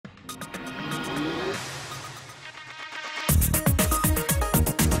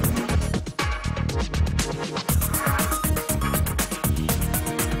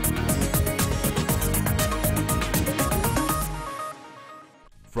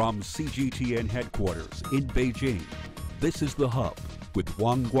From CGTN headquarters in Beijing, this is The Hub with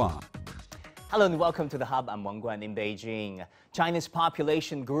Wang Guan. Hello and welcome to The Hub. I'm Wang Guan in Beijing. China's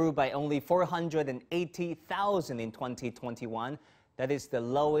population grew by only 480,000 in 2021. That is the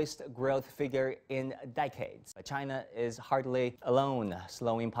lowest growth figure in decades. China is hardly alone.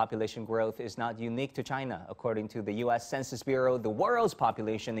 Slowing population growth is not unique to China. According to the U.S. Census Bureau, the world's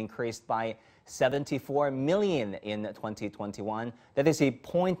population increased by 74 million in 2021. That is a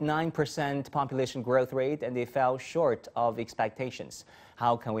 0.9% population growth rate, and they fell short of expectations.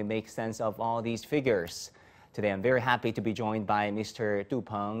 How can we make sense of all these figures? Today, I'm very happy to be joined by Mr.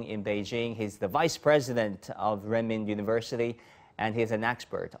 Peng in Beijing. He's the Vice President of Renmin University, and he's an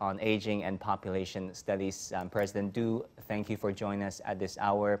expert on aging and population studies. President Du, thank you for joining us at this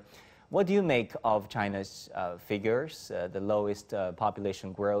hour. What do you make of China's figures, the lowest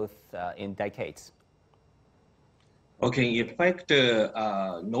population growth in decades? Okay, in fact,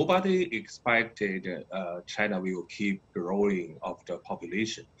 nobody expected China will keep growing of the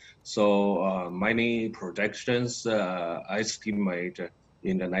population. So many projections estimate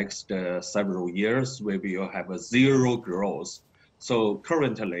in the next several years we will have a zero growth. So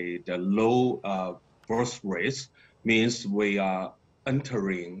currently, the low birth rate means we are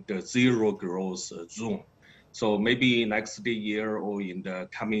entering the zero growth zone. So maybe next year or in the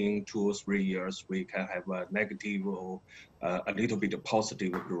coming 2 or 3 years, we can have a negative or a little bit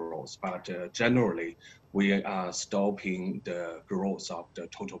positive growth. But generally, we are stopping the growth of the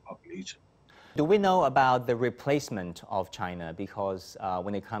total population. Do we know about the replacement of China? Because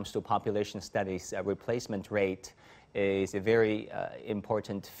when it comes to population studies, replacement rate is a very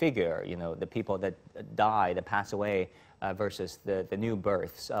important figure. You know, the people that die, that pass away, versus the new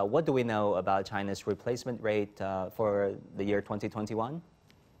births. What do we know about China's replacement rate for the year 2021?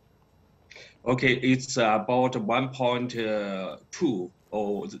 Okay, it's about 1.2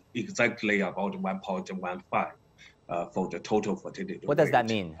 or exactly about 1.15 for the total fertility rate. What does that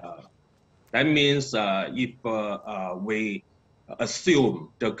mean? That means if we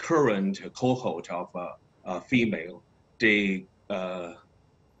assume the current cohort of female, they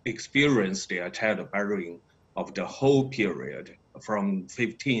experience their childbearing of the whole period from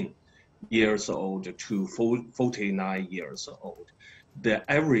 15 years old to 49 years old. The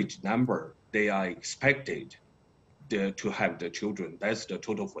average number they are expected to have the children, that's the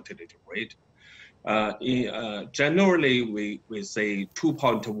total fertility rate. Generally, we say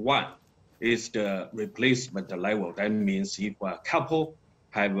 2.1 is the replacement level. That means if a couple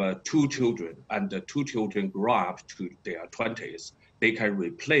have 2 children and the 2 children grow up to their 20s, they can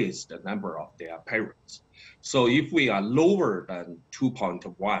replace the number of their parents. So if we are lower than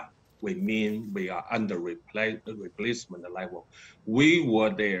 2.1, we mean we are under replacement level. We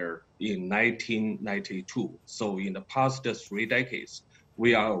were there in 1992. So in the past 3 decades,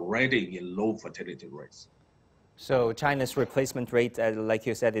 we are already in low fertility rates. So China's replacement rate, like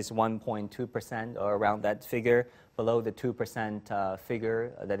you said, is 1.2% or around that figure, below the 2%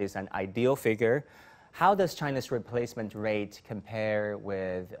 figure. That is an ideal figure. How does China's replacement rate compare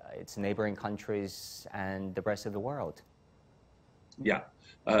with its neighboring countries and the rest of the world? Yeah,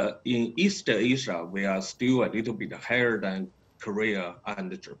 in East Asia, we are still a little bit higher than Korea and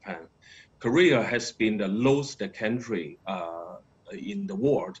Japan. Korea has been the lowest country in the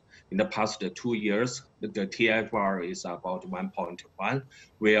world in the past 2 years. The TFR is about 1.1.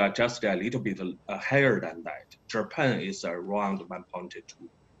 We are just a little bit higher than that. Japan is around 1.2.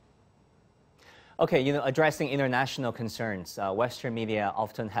 Okay, you know, addressing international concerns, Western media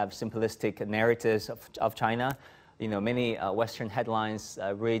often have simplistic narratives of China. You know, many Western headlines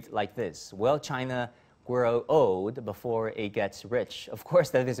read like this: will China grow old before it gets rich? Of course,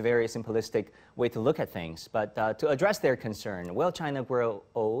 that is a very simplistic way to look at things. But to address their concern, will China grow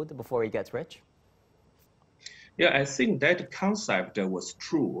old before it gets rich? Yeah, I think that concept was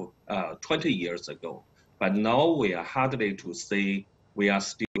true 20 years ago. But now we are hardly to say we are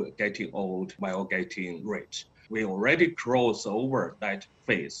still getting old while getting rich. We already crossed over that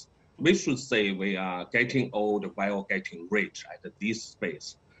phase. We should say we are getting old while getting rich at this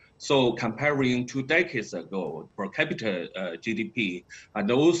phase. So comparing 2 decades ago, per capita GDP, and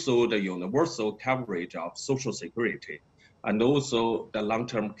also the universal coverage of social security, and also the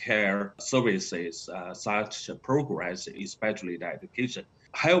long-term care services, such progress, especially the education,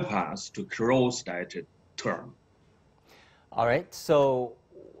 help us to cross that term. All right, so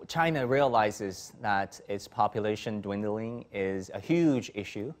China realizes that its population dwindling is a huge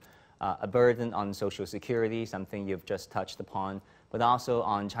issue, a burden on social security, something you've just touched upon, but also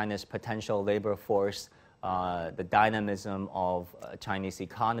on China's potential labor force the dynamism of Chinese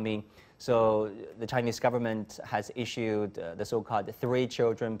economy. So the Chinese government has issued the so-called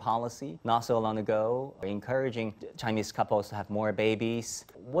three-children policy not so long ago, encouraging Chinese couples to have more babies.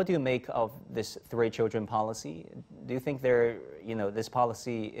 What do you make of this three-children policy? Do you think this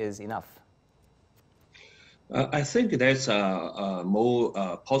policy is enough? I think that's a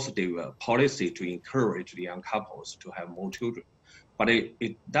more positive policy to encourage the young couples to have more children. But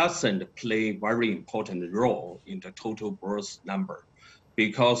it doesn't play a very important role in the total birth number,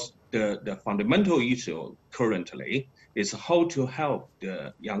 because the fundamental issue currently is how to help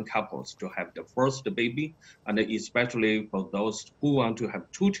the young couples to have the first baby, and especially for those who want to have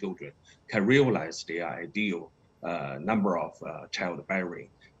two children, can realize their ideal number of childbearing.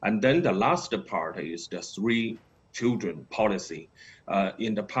 And then the last part is the three-children policy.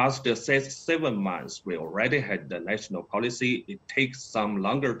 In the past 7 months, we already had the national policy. It takes some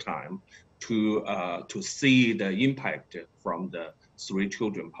longer time to see the impact from the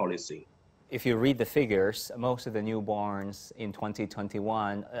three-children policy. If you read the figures, most of the newborns in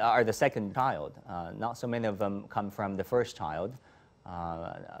 2021 are the second child. Not so many of them come from the first child,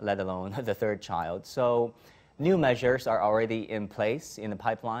 let alone the third child. So new measures are already in place in the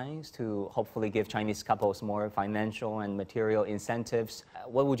pipelines to hopefully give Chinese couples more financial and material incentives.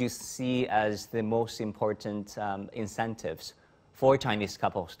 What would you see as the most important incentives for Chinese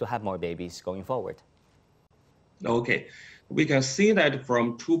couples to have more babies going forward? Okay, we can see that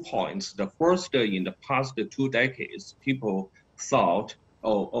from 2 points. The first, in the past 2 decades, people thought,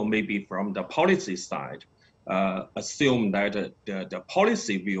 or maybe from the policy side, assume that the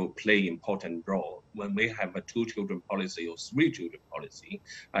policy will play important role when we have a two-children policy or three-children policy,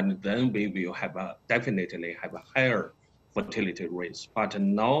 and then we will definitely have a higher fertility rates. But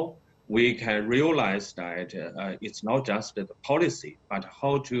now we can realize that it's not just the policy, but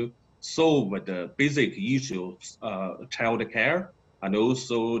how to solve the basic issues, child care, and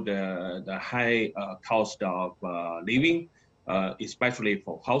also the high cost of living, especially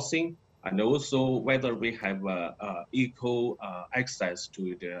for housing, and also whether we have equal access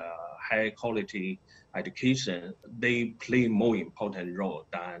to the high quality education. They play more important role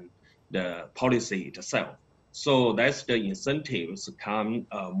than the policy itself. So that's the incentives come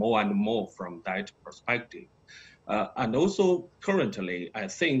more and more from that perspective. And also currently, I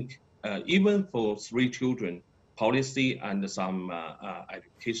think even for three-children policy and some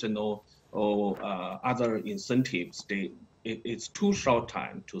educational or other incentives, it's too short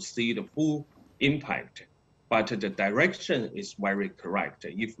time to see the full impact. But the direction is very correct.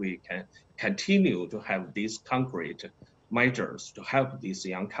 If we can continue to have these concrete measures to help these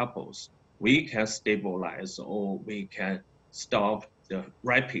young couples, we can stabilize or we can stop the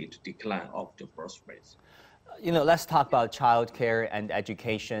rapid decline of the birth rate. Let's talk about childcare and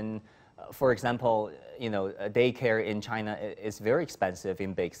education. For example, daycare in China is very expensive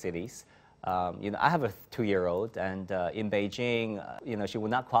in big cities. I have a 2-year-old, and in Beijing, she will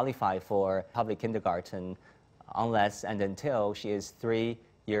not qualify for public kindergarten unless and until she is 3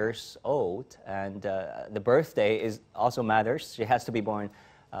 years old. And the birthday also matters. She has to be born,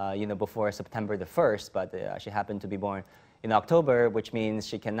 before September the 1st, but she happened to be born in October, which means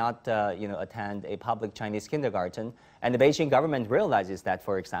she cannot, attend a public Chinese kindergarten. And the Beijing government realizes that,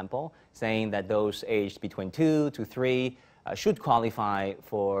 for example, saying that those aged between 2 to 3 should qualify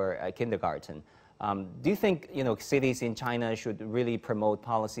for kindergarten. Do you think, cities in China should really promote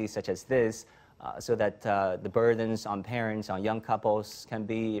policies such as this so that the burdens on parents, on young couples can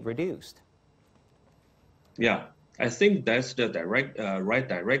be reduced? Yeah, I think that's the right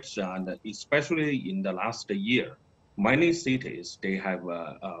direction, and especially in the last year. Many cities, they have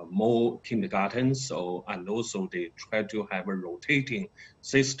more kindergartens, and also they try to have a rotating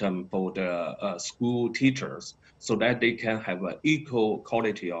system for the school teachers so that they can have an equal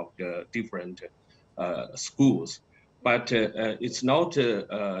quality of the different schools. But it's not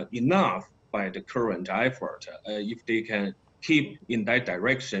enough by the current effort. If they can keep in that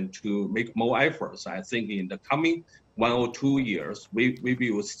direction to make more efforts, I think in the coming 1 or 2 years, we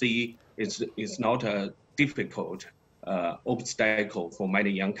will see it's not a difficult obstacle for many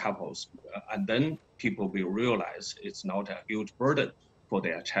young couples, and then people will realize it's not a huge burden for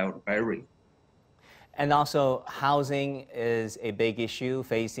their childbearing. And also, housing is a big issue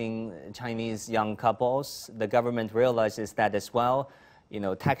facing Chinese young couples. The government realizes that as well.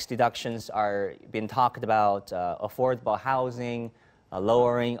 Tax deductions are being talked about, affordable housing,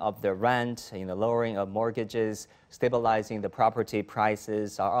 lowering of the rent, lowering of mortgages, stabilizing the property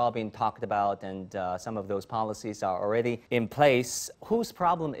prices are all being talked about, and some of those policies are already in place. Whose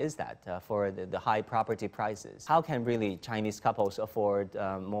problem is that for the high property prices? How can really Chinese couples afford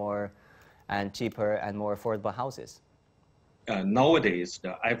more and cheaper and more affordable houses? Nowadays,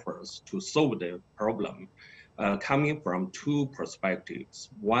 the efforts to solve the problem coming from two perspectives.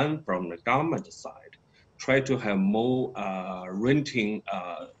 One from the government side, try to have more renting,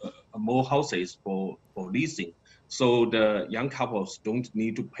 more houses for leasing. So the young couples don't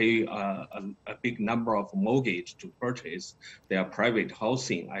need to pay a big number of mortgage to purchase their private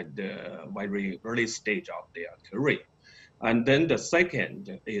housing at the very early stage of their career. And then the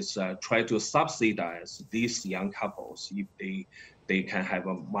second is try to subsidize these young couples if they can have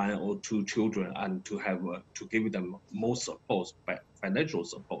one or two children, and to have to give them more support, financial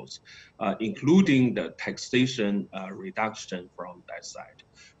support, including the taxation reduction from that side.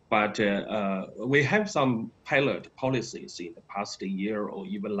 But we have some pilot policies in the past year or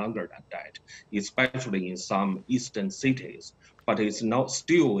even longer than that, especially in some eastern cities. But it's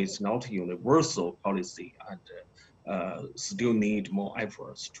not universal policy, and still need more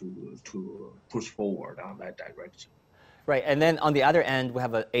efforts to push forward on that direction. Right, and then on the other end, we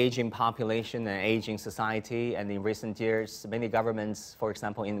have an aging population and aging society, and in recent years, many governments, for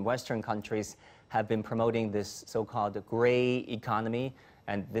example, in Western countries, have been promoting this so-called gray economy,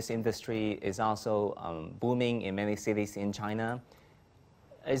 and this industry is also booming in many cities in China.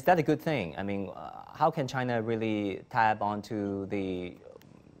 Is that a good thing? I mean, how can China really tap onto the,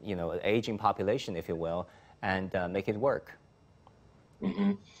 aging population, if you will, and make it work?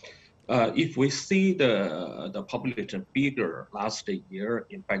 Mm-hmm. If we see the population figure last year,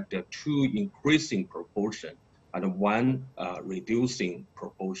 in fact, there are two increasing proportion and one reducing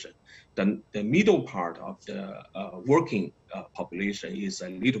proportion. The middle part of the working population is a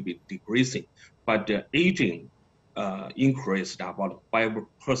little bit decreasing, but the aging increased about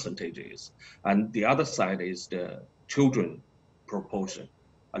 5%, and the other side is the children proportion,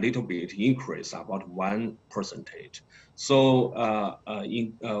 a little bit increase, about 1%. So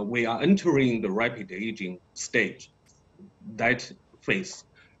we are entering the rapid aging stage, that phase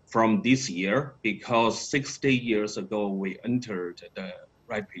from this year, because 60 years ago we entered the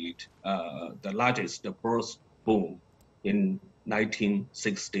rapid, the largest birth boom in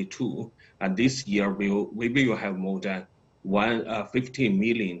 1962, and this year we will have more than 15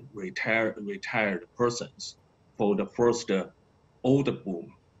 million retired persons for the first older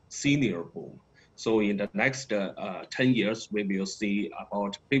boom, senior boom. So in the next 10 years, we will see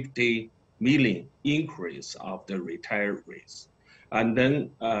about 50 million increase of the retirees. And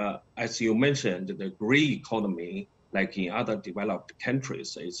then, as you mentioned, the green economy, like in other developed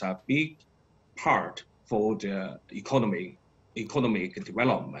countries, is a big part for the economic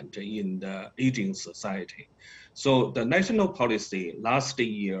development in the aging society. So the national policy last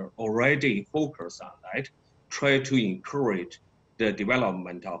year already focused on that, try to encourage the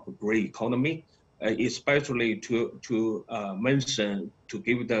development of a green economy, especially to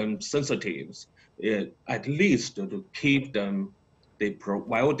give them incentives, at least to keep them,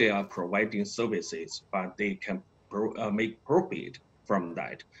 while they are providing services, but they can make profit from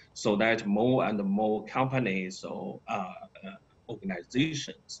that, so that more and more companies or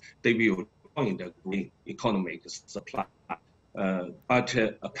organizations, they will join the green economic supply. But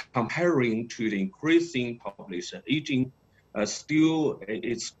comparing to the increasing population, aging still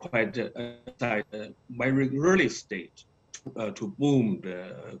it's quite at a very early stage to boom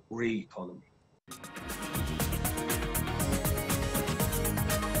the green economy.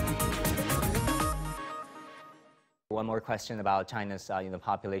 One more question about China's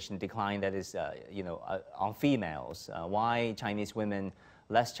population decline, that is on females. Why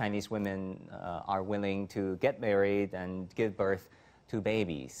less Chinese women are willing to get married and give birth to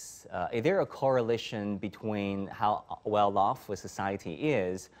babies? Is there a correlation between how well off a society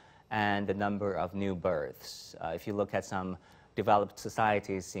is and the number of new births? If you look at some developed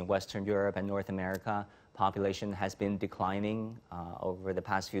societies in Western Europe and North America, population has been declining over the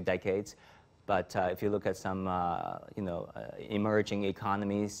past few decades. But if you look at some emerging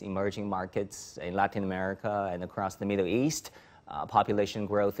economies, emerging markets in Latin America and across the Middle East, population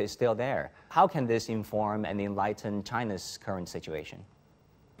growth is still there. How can this inform and enlighten China's current situation?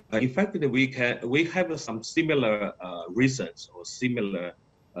 In fact, we have some similar reasons or similar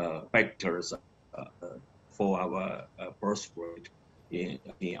factors for our birth rate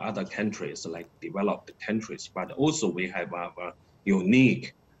in other countries, like developed countries, but also we have our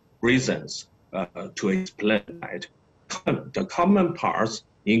unique reasons to explain that. The common parts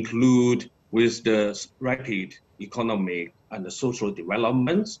include with the rapid economic and the social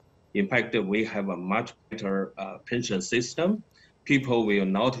developments. In fact, we have a much better pension system. People will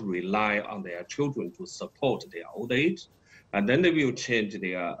not rely on their children to support their old age, and then they will change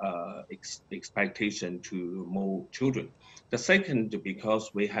their expectation to more children. The second,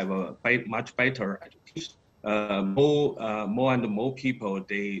 because we have a much better education. More and more people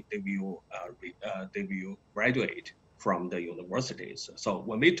they will graduate from the universities. So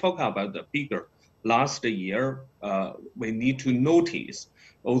when we talk about the figure last year, we need to notice,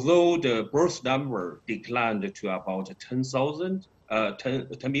 although the birth number declined to about 10,000,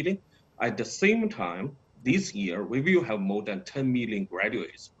 10 million, at the same time, this year we will have more than 10 million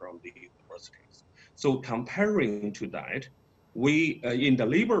graduates from the universities. So comparing to that, we in the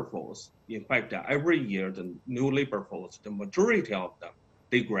labor force, in fact, every year the new labor force, the majority of them,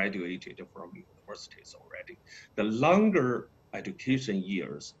 they graduated from universities already. The longer education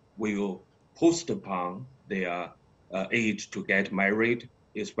years will postpone their age to get married,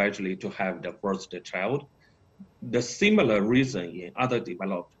 especially to have the first child. The similar reason in other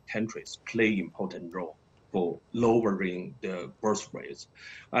developed countries play important role for lowering the birth rates.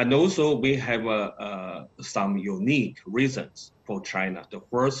 And also we have some unique reasons for China. The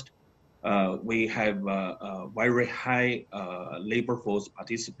first, we have a very high labor force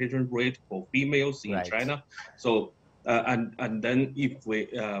participation rate for females in China. So, and then if we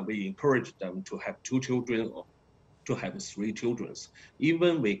encourage them to have 2 children or to have 3 children,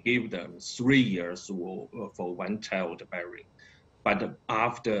 even we give them 3 years for one child bearing. But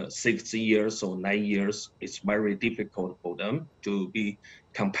after 6 years or 9 years, it's very difficult for them to be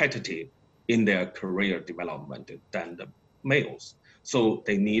competitive in their career development than the males. So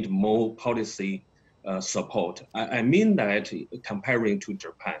they need more policy support. I mean that comparing to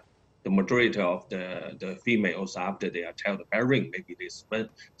Japan, the majority of the females after their childbearing, maybe they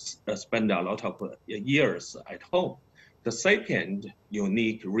spend a lot of years at home. The second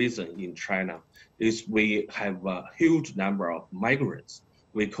unique reason in China is we have a huge number of migrants.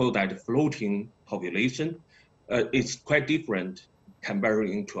 We call that floating population. It's quite different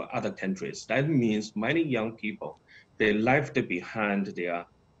comparing to other countries. That means many young people, they left behind their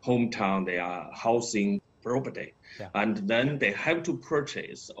hometown, their housing property, and then they have to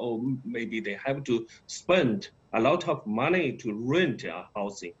purchase, or maybe they have to spend a lot of money to rent a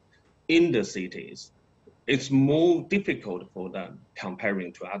housing in the cities. It's more difficult for them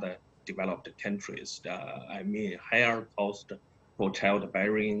comparing to other developed countries. I mean, higher cost for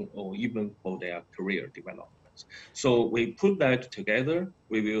childbearing or even for their career development. So we put that together,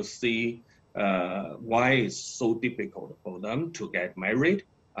 we will see why it's so difficult for them to get married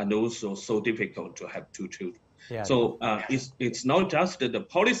and also so difficult to have 2 children. Yeah. So it's not just the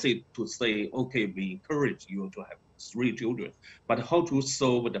policy to say, okay, we encourage you to have 3 children, but how to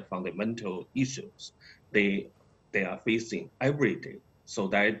solve the fundamental issues they are facing every day, so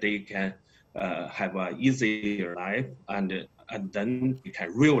that they can have an easier life and then they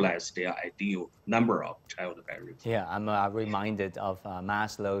can realize their ideal number of childbearing. Yeah, I'm reminded of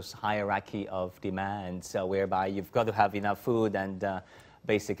Maslow's hierarchy of demands, whereby you've got to have enough food and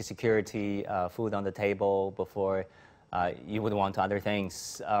basic security, food on the table before you would want other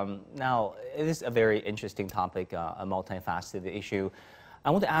things. Now, it is a very interesting topic, a multifaceted issue. I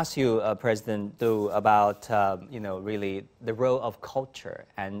want to ask you, President Du, about really the role of culture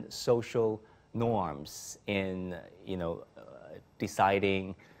and social norms in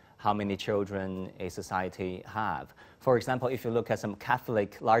deciding how many children a society have. For example, if you look at some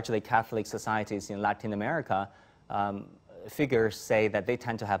largely Catholic societies in Latin America, figures say that they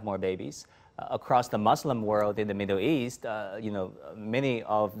tend to have more babies. Across the Muslim world in the Middle East, many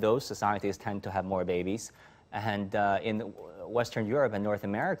of those societies tend to have more babies. And in Western Europe and North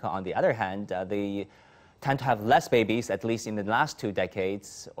America, on the other hand, they tend to have less babies, at least in the last 2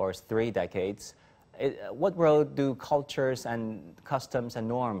 decades or 3 decades. What role do cultures and customs and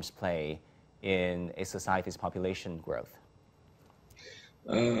norms play in a society's population growth?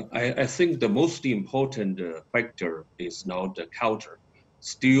 I think the most important factor is not the culture.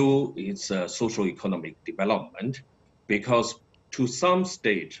 Still, it's socioeconomic development, because to some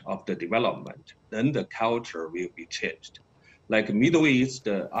stage of the development, then the culture will be changed. Like Middle East,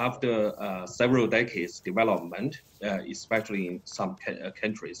 after several decades development, especially in some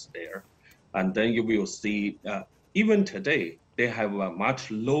countries there, and then you will see, even today, they have a much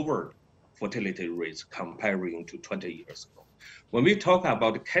lower fertility rates comparing to 20 years ago. When we talk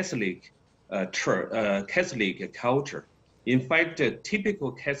about Catholic Catholic culture, in fact,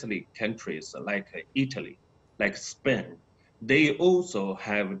 typical Catholic countries like Italy, like Spain, they also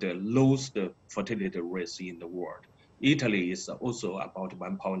have the lowest fertility rates in the world. Italy is also about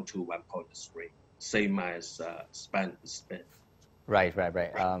 1.2, 1.3, same as Spain. Right.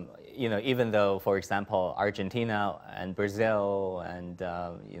 Even though, for example, Argentina and Brazil and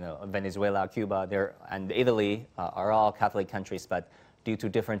Venezuela, Cuba, and Italy are all Catholic countries, but due to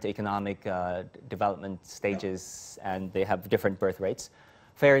different economic development stages, and they have different birth rates.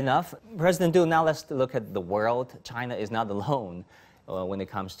 Fair enough. President Du, now let's look at the world. China is not alone when it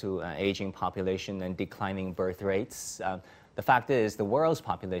comes to aging population and declining birth rates. The fact is, the world's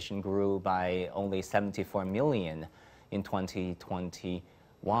population grew by only 74 million in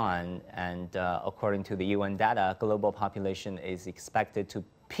 2021, and according to the UN data, global population is expected to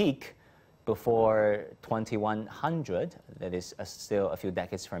peak before 2100, that is still a few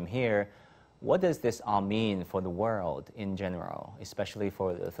decades from here. What does this all mean for the world in general, especially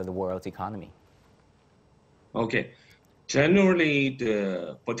for the world's economy? Okay. Generally,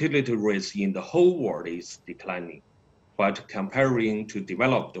 the fertility rate in the whole world is declining. But comparing to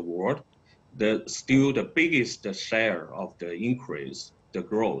developed world, still the biggest share of the increase, the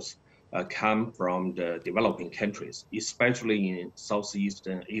growth, come from the developing countries, especially in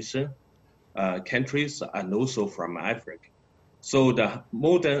Southeastern Asian countries and also from Africa. So the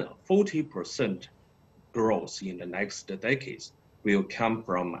more than 40% growth in the next decades will come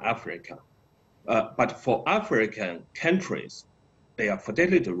from Africa. But for African countries, their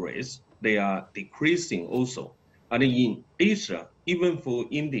fertility rates, they are decreasing also. And in Asia, even for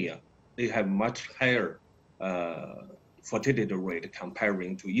India, they have much higher fertility rate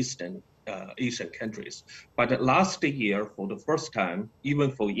comparing to Eastern Asian countries. But last year, for the first time,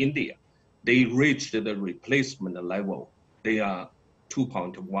 even for India, they reached the replacement level. They are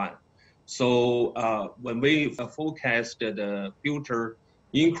 2.1. So when we forecast the future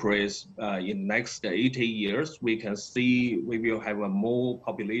increase in next 80 years, we can see we will have a more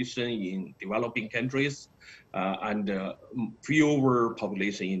population in developing countries and fewer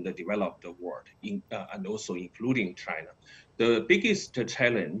population in the developed world, and also including China. The biggest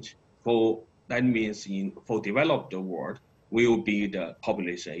challenge for developed world will be the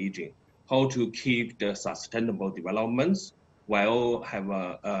population aging. How to keep the sustainable developments while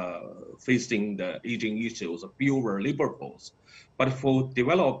facing the aging issues of fewer labor force. But for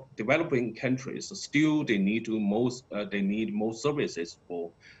developing countries, still they need more services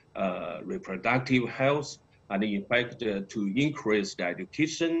for reproductive health, and in fact to increase the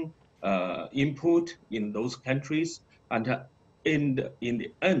education input in those countries. And in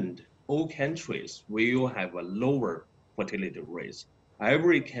the end, all countries will have a lower fertility rates.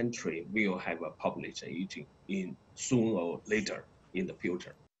 Every country will have a population aging in sooner or later in the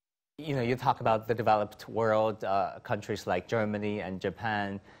future. You know, you talk about the developed world, countries like Germany and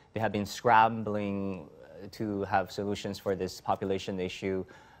Japan, they have been scrambling to have solutions for this population issue.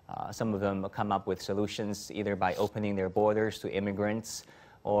 Some of them come up with solutions either by opening their borders to immigrants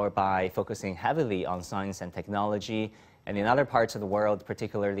or by focusing heavily on science and technology. And in other parts of the world,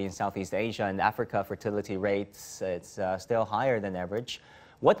 particularly in Southeast Asia and Africa, fertility rates, it's still higher than average.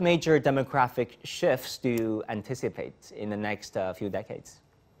 What major demographic shifts do you anticipate in the next few decades?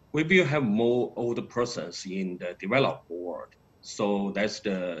 We will have more older persons in the developed world. So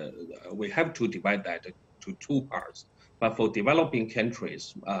we have to divide that to two parts. But for developing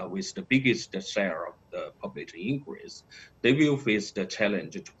countries with the biggest share of the population increase, they will face the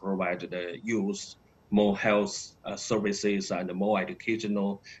challenge to provide the youth more health services and more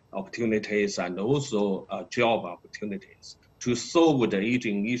educational opportunities and also job opportunities. To solve the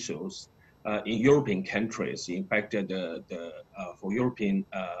aging issues in European countries, in fact, for European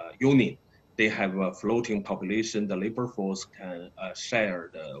Union, they have a floating population. The labor force can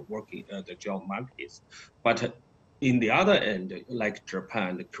share the job markets. But in the other end, like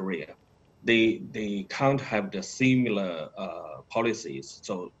Japan and Korea, they can't have the similar policies.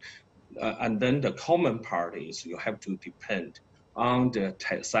 So. And then the common part is you have to depend on the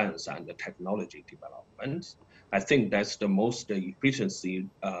science and the technology development. I think that's the most efficiency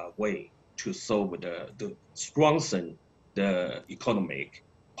way to solve to strengthen the economic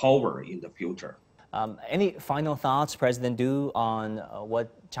power in the future. Any final thoughts, President Du, on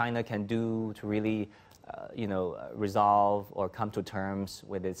what China can do to really, resolve or come to terms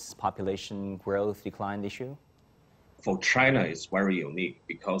with its population growth decline issue? For China, it's very unique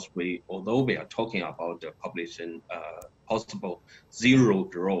because although we are talking about the population possible zero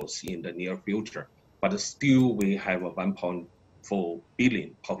growth in the near future, but still we have a 1.4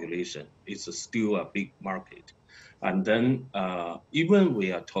 billion population. It's still a big market. And then even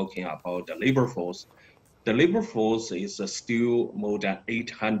we are talking about the labor force is still more than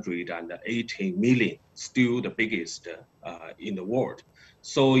 880 million, still the biggest in the world.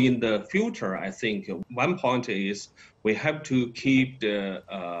 So in the future, I think one point is we have to keep the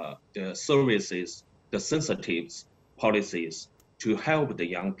services, the sensitive policies to help the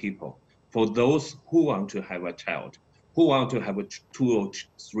young people. For those who want to have a child, who want to have 2 or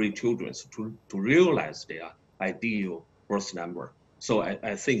 3 children, to realize their ideal birth number. So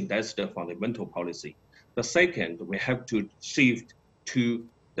I think that's the fundamental policy. The second, we have to shift to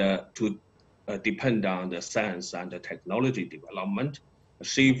depend on the science and the technology development,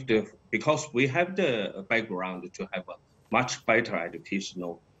 because we have the background to have a much better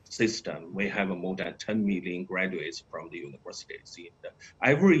educational system. We have more than 10 million graduates from the universities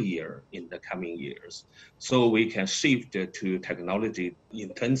every year in the coming years. So we can shift to technology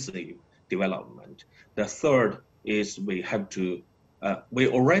intensive development. The third is we have to we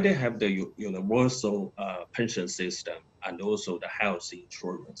already have the universal pension system and also the health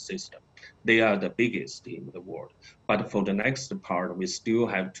insurance system. They are the biggest in the world. But for the next part, we still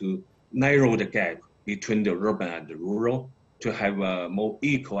have to narrow the gap between the urban and the rural to have more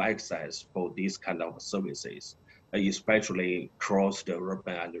equal access for these kind of services, especially across the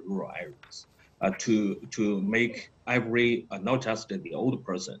urban and the rural areas, to make every, not just the old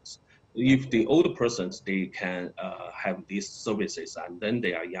persons, if the older persons, they can have these services and then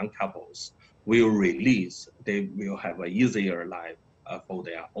they are young couples will release, they will have an easier life for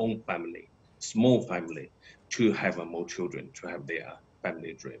their own family, small family, to have more children, to have their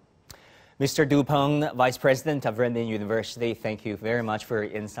family dream. Mr. Du Peng, Vice President of Renmin University, thank you very much for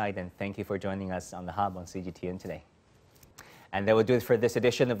your insight and thank you for joining us on The Hub on CGTN today. And that will do it for this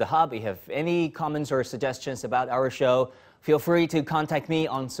edition of The Hub. If you have any comments or suggestions about our show, feel free to contact me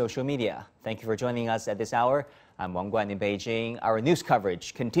on social media. Thank you for joining us at this hour. I'm Wang Guan in Beijing. Our news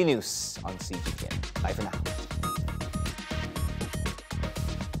coverage continues on CGTN. Bye for now.